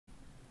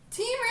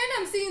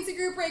I'm C&C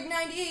Group break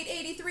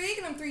 9883,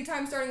 and I'm 3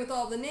 times starting with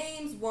all the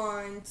names.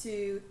 1,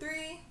 2,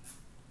 3.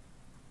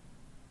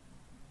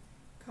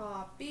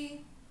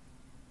 Copy.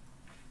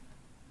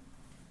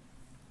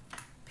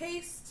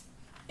 Paste.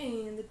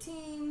 And the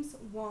teams.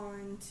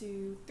 1,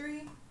 2,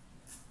 3.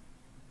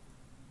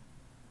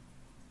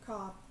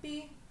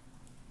 Copy.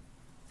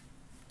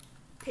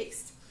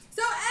 Paste.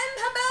 So M.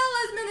 Habel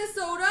as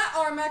Minnesota,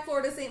 R.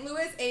 Florida, St.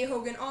 Louis, A.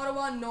 Hogan,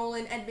 Ottawa,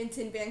 Nolan,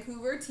 Edmonton,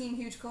 Vancouver, Team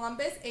Huge,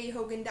 Columbus, A.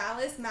 Hogan,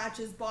 Dallas,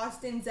 matches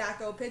Boston,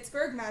 Zacho,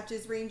 Pittsburgh,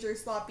 matches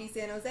Rangers, Sloppy,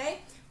 San Jose,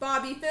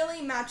 Bobby,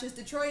 Philly, matches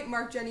Detroit,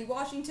 Mark, Jenny,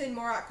 Washington,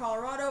 Morat,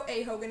 Colorado,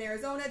 A. Hogan,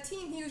 Arizona,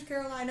 Team Huge,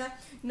 Carolina,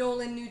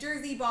 Nolan, New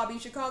Jersey, Bobby,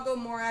 Chicago,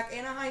 Morak,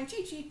 Anaheim,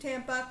 Chi-Chi,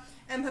 Tampa,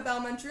 M.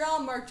 Habel,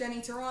 Montreal, Mark,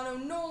 Jenny, Toronto,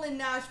 Nolan,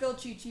 Nashville,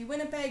 Chi-Chi,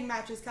 Winnipeg,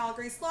 matches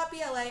Calgary, Sloppy,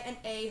 LA, and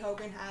A.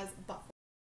 Hogan has Buffalo.